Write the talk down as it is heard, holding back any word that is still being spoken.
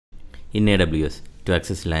In AWS, to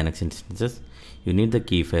access Linux instances, you need the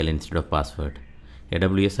key file instead of password.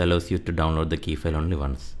 AWS allows you to download the key file only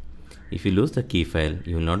once. If you lose the key file,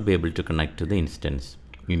 you will not be able to connect to the instance.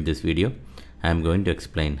 In this video, I am going to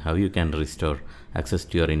explain how you can restore access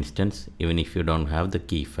to your instance even if you don't have the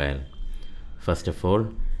key file. First of all,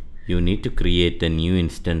 you need to create a new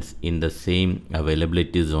instance in the same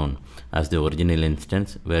availability zone as the original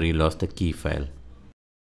instance where you lost the key file.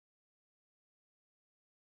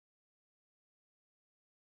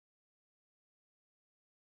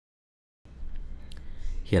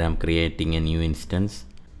 Here I am creating a new instance.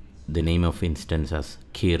 The name of instance is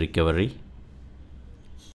key recovery.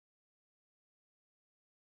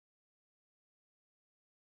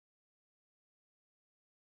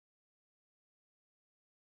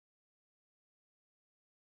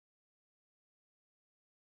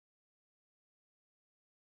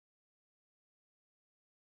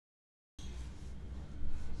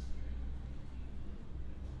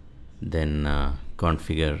 Then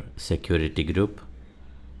configure security group.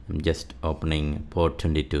 I'm just opening port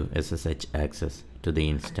 22 SSH access to the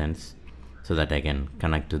instance so that I can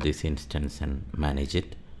connect to this instance and manage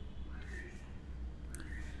it.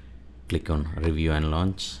 Click on review and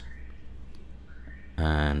launch,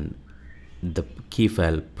 and the key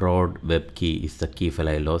file prod web key is the key file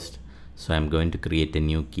I lost, so I'm going to create a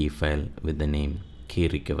new key file with the name key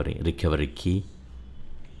recovery key.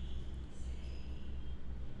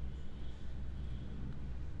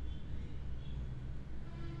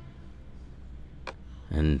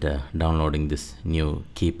 And downloading this new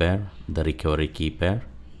key pair, the recovery key pair,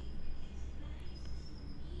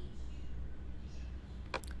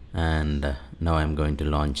 and now I'm going to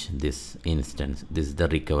launch this instance. This is the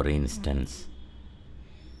recovery instance.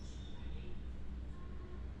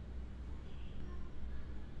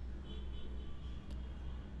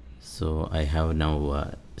 So I have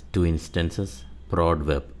now two instances. Prod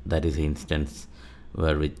web, that is the instance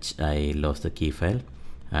which I lost the key file,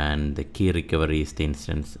 and the key recovery is the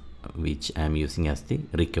instance which I am using as the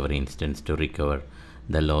recovery instance to recover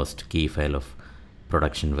the lost key file of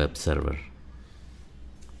production web server.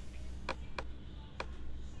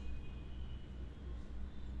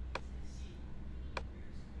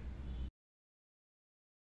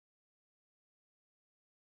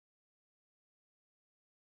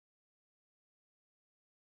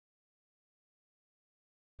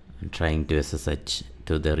 I'm trying to SSH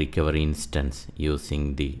to the recovery instance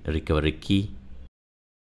using the recovery key.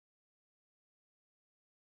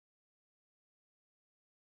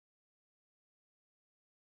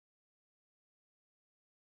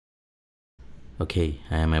 Okay,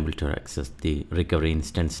 I am able to access the recovery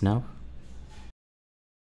instance now.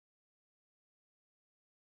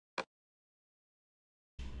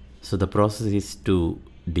 So the process is to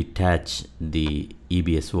detach the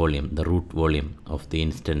EBS volume, the root volume of the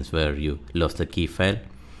instance where you lost the key file,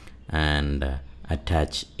 and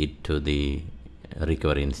attach it to the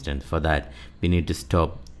recovery instance. For that, we need to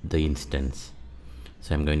stop the instance.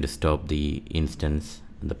 So I'm going to stop the instance,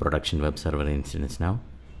 the production web server instance now.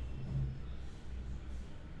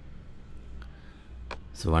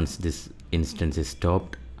 So once this instance is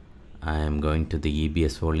stopped, I am going to the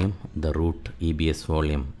EBS volume, the root EBS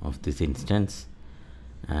volume of this instance,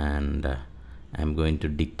 and I'm going to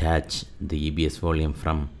detach the EBS volume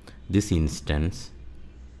from this instance.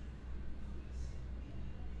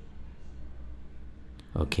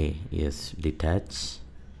 Okay, yes, detach.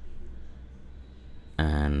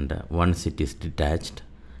 And once it is detached,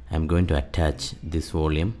 I'm going to attach this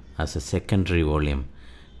volume as a secondary volume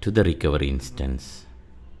to the recovery instance.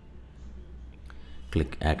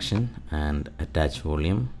 Click action and attach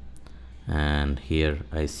volume, and here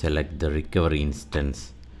I select the recovery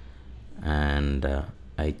instance, and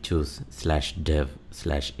I choose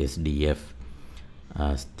 /dev/sdf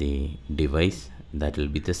as the device. That will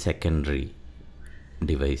be the secondary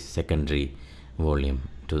device, secondary volume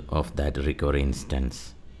of that recovery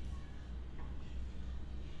instance.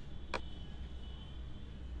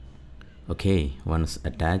 Okay, once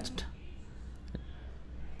attached,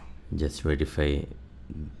 just verify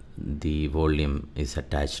the volume is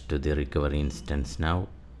attached to the recovery instance now.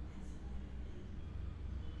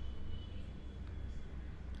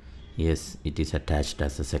 Yes, it is attached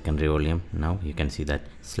as a secondary volume. Now you can see that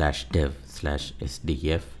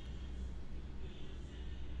 /dev/sdf.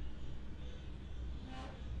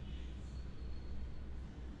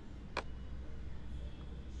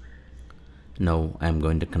 Now I'm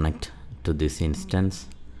going to connect to this instance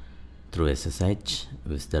through SSH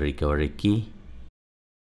with the recovery key.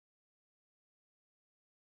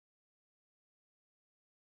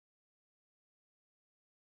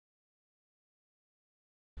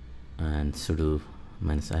 and sudo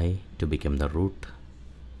 -i to become the root.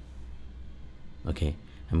 Okay,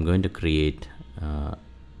 I'm going to create a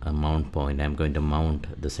mount point. I'm going to mount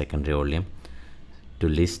the secondary volume. To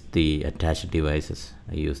list the attached devices,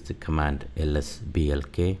 I use the command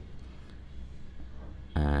lsblk,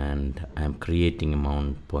 and I'm creating a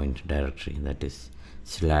mount point directory, that is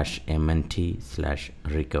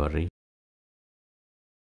 /mnt/recovery.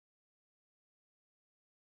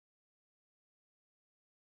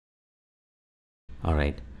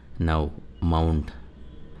 Alright, now mount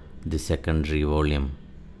the secondary volume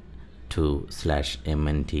to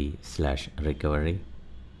 /mnt/recovery,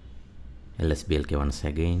 lsblk once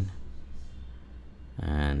again,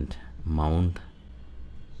 and mount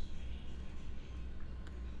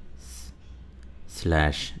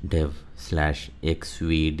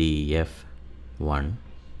 /dev/xvdf1,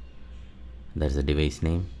 that's the device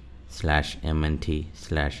name,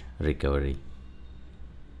 /mnt/recovery.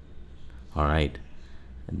 Alright,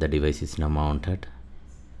 the device is now mounted.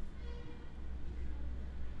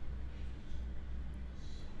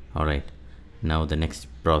 Alright, now the next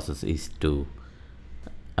process is to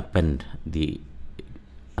append the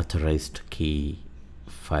authorized key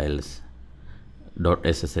files,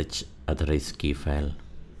 .ssh authorized key file.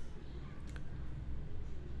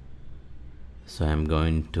 So I'm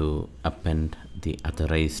going to append the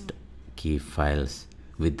authorized key files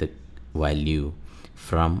with the value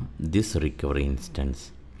from this recovery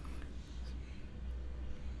instance.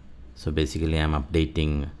 So basically I'm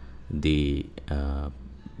updating the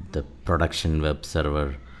production web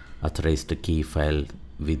server authorized key file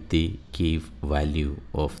with the key value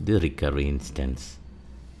of the recovery instance.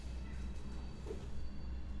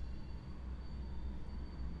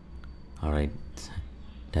 Alright,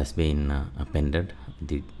 it has been appended.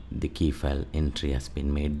 The key file entry has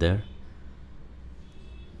been made there.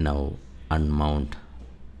 Now unmount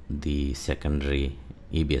the secondary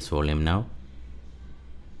EBS volume now.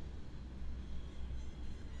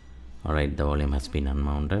 Alright, the volume has been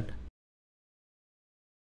unmounted,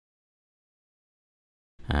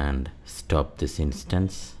 and stop this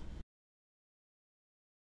instance.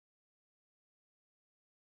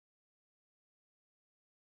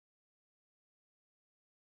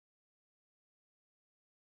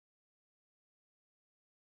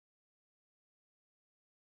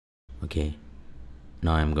 Okay,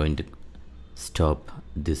 now I'm going to stop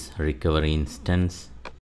this recovery instance.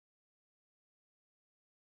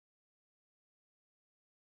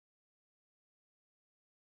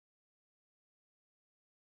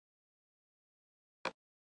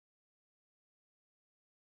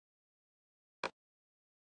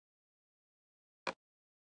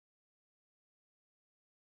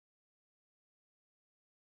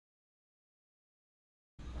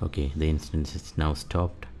 Okay, the instance is now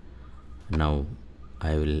stopped. Now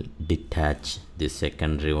I will detach the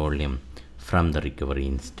secondary volume from the recovery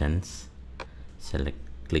instance.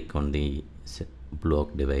 Click on the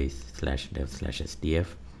block device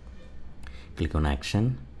 /dev/sdf, click on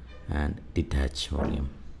action and detach volume.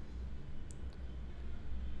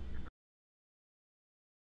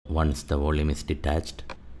 Once the volume is detached,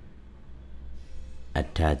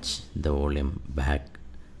 attach the volume back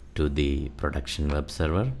to the production web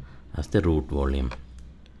server as the root volume.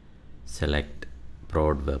 Select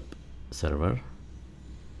prod web server.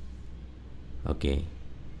 Okay,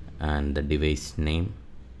 and the device name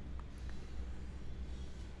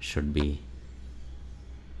should be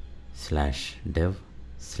 /dev/xvda.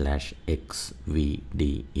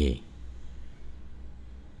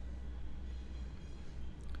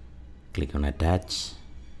 Click on attach.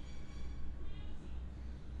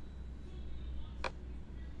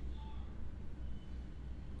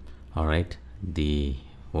 Alright, the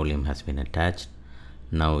volume has been attached.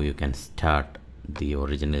 Now you can start the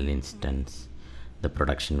original instance, the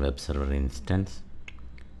production web server instance.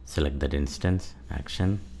 Select that instance,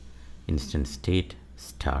 action, instance state,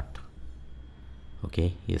 start.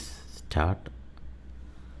 Okay, yes, start.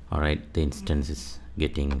 Alright, the instance is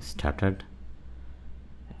getting started.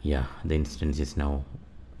 Yeah, the instance is now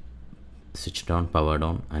switched on, powered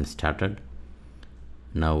on and started.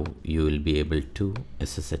 Now you will be able to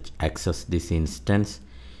SSH access this instance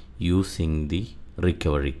using the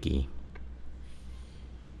recovery key.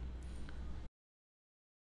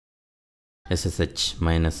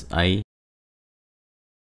 SSH-i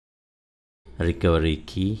recovery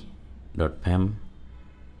key .pem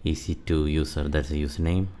EC2 user, that's a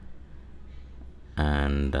username,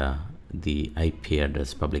 and the IP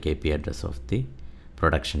address, public IP address of the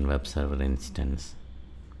production web server instance.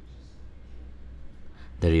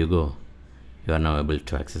 There you go. You are now able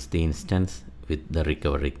to access the instance with the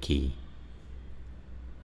recovery key.